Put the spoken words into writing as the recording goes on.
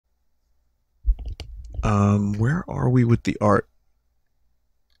Where are we with the art?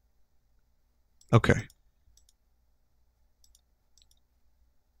 Okay.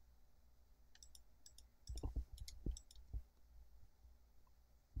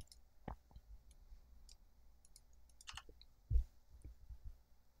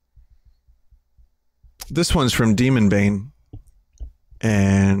 This one's from Demon Bane.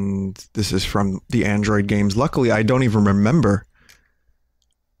 And this is from the Android games. Luckily, I don't even remember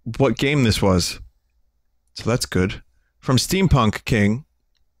what game this was. So that's good. From Steampunk King.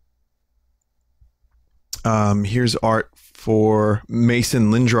 Here's art for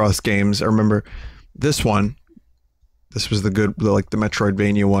Mason Lindros games. I remember this one. This was the good, like the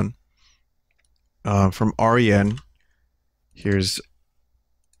Metroidvania one. From REN. Here's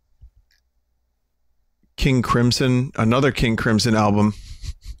King Crimson, another King Crimson album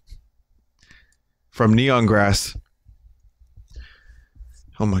from Neon Grass.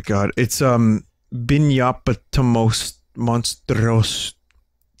 Oh my god. It's Binyapatamos Monstros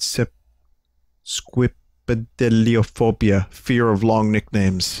Squipedaliophobia, fear of long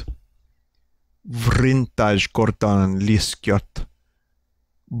nicknames. Vrintaj Kortan Liskjot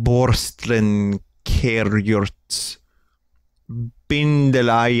Borstlen Kerjorts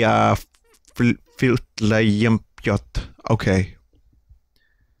Bindelaya Okay.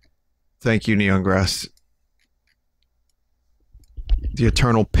 Thank you, Neon Grass. The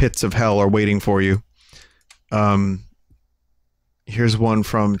eternal pits of hell are waiting for you. Here's one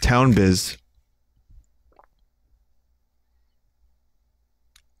from Town Biz.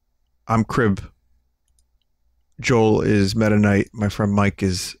 I'm Crib. Joel is Meta Knight. My friend Mike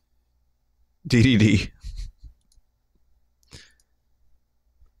is DDD.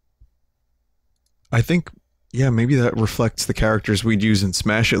 I think, yeah, maybe that reflects the characters we'd use in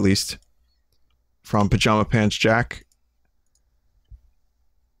Smash at least. From Pajama Pants Jack.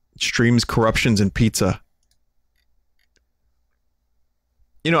 Streams Corruptions and Pizza.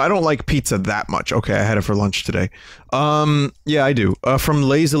 You know, I don't like pizza that much. Okay, I had it for lunch today. Yeah, I do. From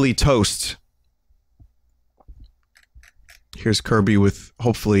Lazily Toast. Here's Kirby with,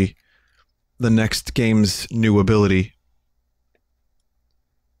 hopefully, the next game's new ability.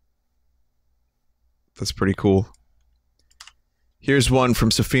 That's pretty cool. Here's one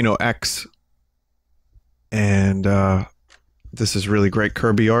from Sofino X. And this is really great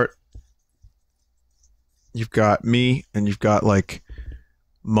Kirby art. You've got me, and you've got, like,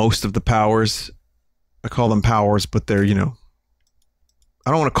 most of the powers. I call them powers, but they're, you know...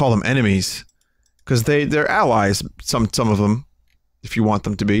 I don't want to call them enemies. Because they're allies, some of them, if you want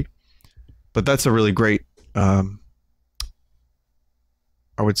them to be. But that's a really great, I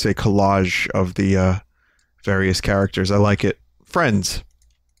would say, collage of the various characters. I like it. Friends.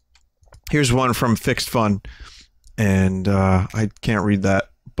 Here's one from Fixed Fun. And I can't read that,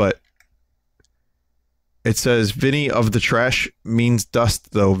 but it says, Vinny of the trash means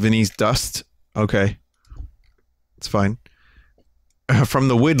dust, though. Vinny's dust. Okay. It's fine. From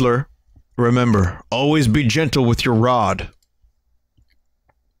the Whittler, remember, always be gentle with your rod.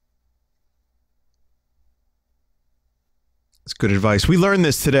 It's good advice. We learned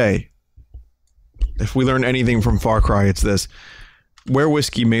this today. If we learn anything from Far Cry, it's this. Where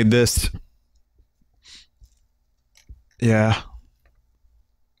Whiskey made this. Yeah.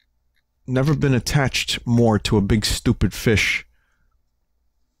 Never been attached more to a big stupid fish.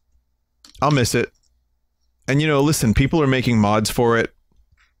 I'll miss it. And you know, listen, people are making mods for it.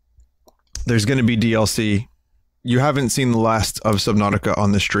 There's going to be DLC. You haven't seen the last of Subnautica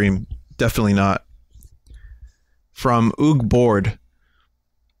on the stream. Definitely not. From Oog Board.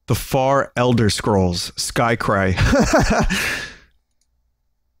 The Far Elder Scrolls. Skycry.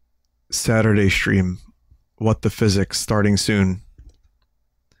 Saturday stream. What the physics, starting soon.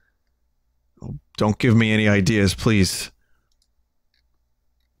 Don't give me any ideas, please.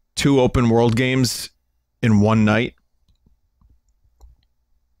 2 open world games in one night.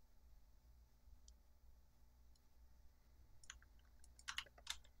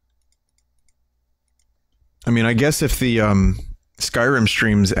 I mean, I guess if the Skyrim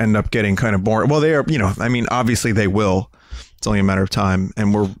streams end up getting kind of boring, well, they are, you know, I mean, obviously they will. It's only a matter of time,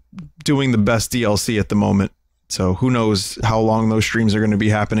 and we're doing the best DLC at the moment. So who knows how long those streams are going to be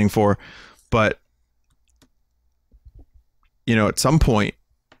happening for. But, you know, at some point,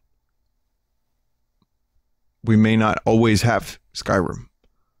 we may not always have Skyrim.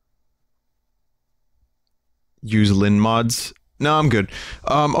 Use Lin mods. No, I'm good.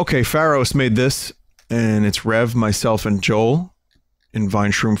 Okay, Pharos made this, and it's Rev, myself, and Joel in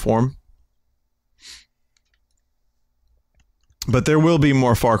Vineshroom form. But there will be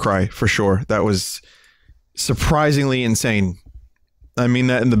more Far Cry, for sure. That was surprisingly insane. I mean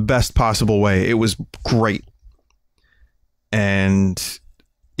that in the best possible way. It was great. And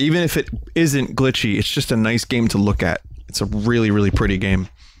even if it isn't glitchy, it's just a nice game to look at. It's a really, really pretty game.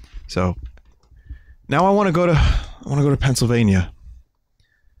 So now I want to go to Pennsylvania.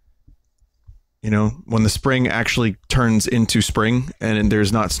 You know, when the spring actually turns into spring and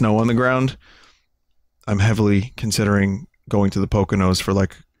there's not snow on the ground, I'm heavily considering going to the Poconos for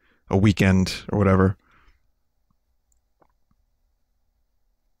like a weekend or whatever.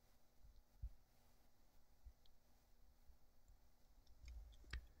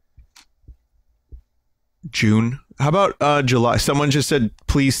 June. How about July? Someone just said,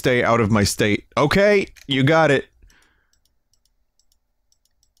 please stay out of my state. Okay, you got it.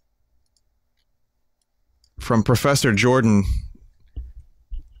 From Professor Jordan.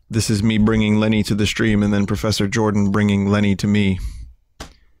 This is me bringing Lenny to the stream, and then Professor Jordan bringing Lenny to me.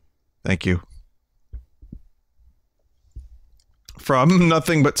 Thank you. From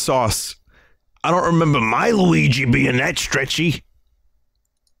Nothing But Sauce. I don't remember my Luigi being that stretchy.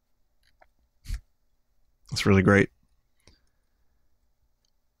 That's really great.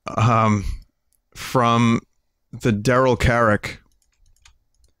 From the Daryl Carrick.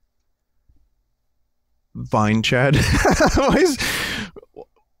 Vine Chad?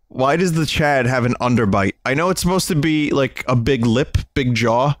 Why does the Chad have an underbite? I know it's supposed to be like a big lip, big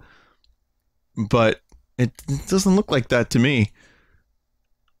jaw, but it doesn't look like that to me.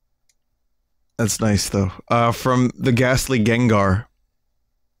 That's nice though. From the Ghastly Gengar.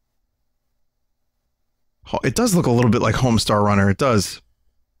 It does look a little bit like Homestar Runner. It does.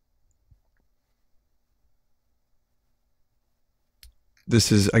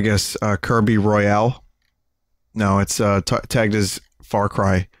 This is, I guess, Kirby Royale. No, it's tagged as Far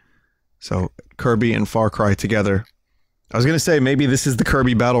Cry. So, Kirby and Far Cry together. I was going to say, maybe this is the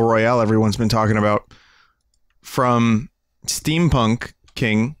Kirby Battle Royale everyone's been talking about. From Steampunk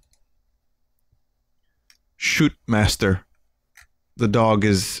King. Shoot Master. The dog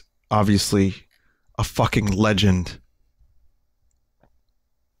is obviously a fucking legend.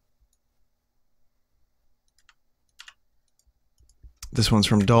 This one's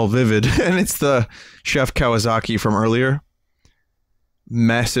from Dull Vivid, and it's the Chef Kawasaki from earlier.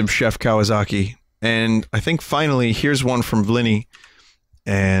 Massive Chef Kawasaki. And I think finally, here's one from Vinny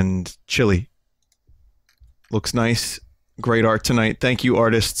and Chili. Looks nice. Great art tonight. Thank you,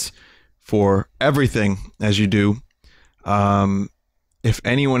 artists, for everything as you do. If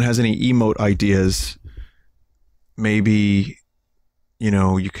anyone has any emote ideas, maybe, you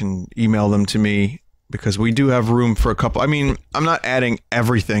know, you can email them to me, because we do have room for a couple. I mean, I'm not adding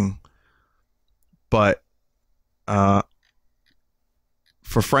everything, but for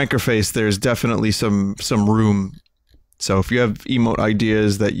Frankerface, there's definitely some room. So if you have emote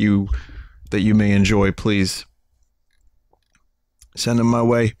ideas that you may enjoy, please send them my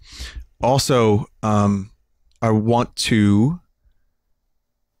way. Also, I want to.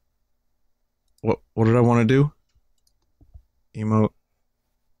 What did I want to do? Emote.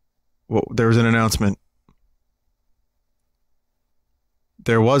 Well, there was an announcement.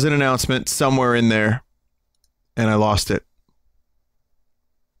 There was an announcement somewhere in there, and I lost it.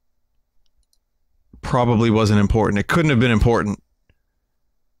 Probably wasn't important. It couldn't have been important.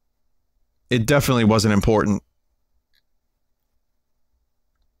 It definitely wasn't important.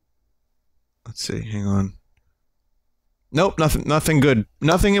 Let's see. Hang on. Nope, nothing good.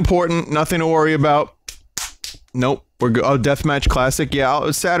 Nothing important. Nothing to worry about. Nope. We're good. Oh, Deathmatch Classic.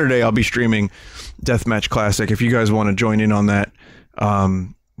 Yeah, Saturday I'll be streaming Deathmatch Classic. If you guys want to join in on that.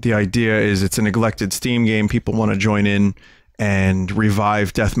 The idea is it's a neglected Steam game. People want to join in and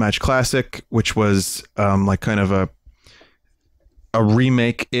revive Deathmatch Classic, which was like kind of a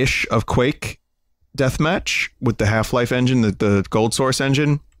remake-ish of Quake Deathmatch with the Half-Life engine, the Gold Source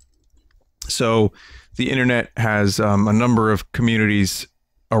engine. So the internet has a number of communities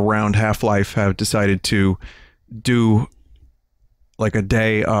around Half-Life have decided to do like a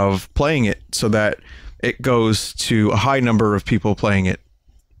day of playing it so that it goes to a high number of people playing it.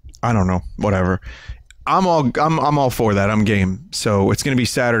 I don't know, whatever. I'm all for that. I'm game. So it's going to be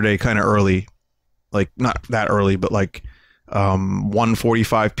Saturday kind of early. Like not that early, but like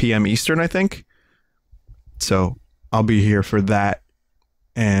 1:45 p.m. Eastern, I think. So I'll be here for that.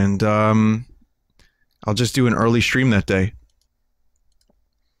 And I'll just do an early stream that day.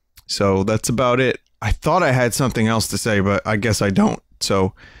 So that's about it. I thought I had something else to say, but I guess I don't.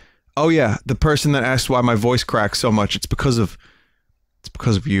 So, oh yeah, the person that asked why my voice cracks so much, it's because of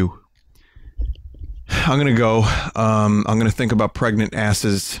you. I'm gonna go. I'm gonna think about pregnant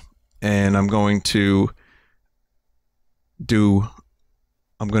asses, and I'm gonna do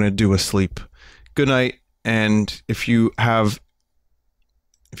a sleep. Good night, and if you have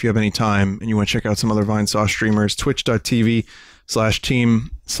if you have any time and you want to check out some other Vinesauce streamers,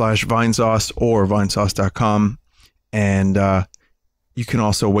 twitch.tv/team/Vinesauce or vinesauce.com. And you can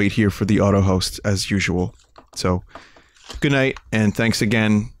also wait here for the auto host as usual. So good night, and thanks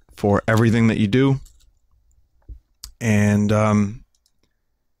again for everything that you do. And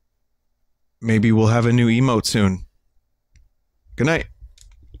maybe we'll have a new emote soon. Good night.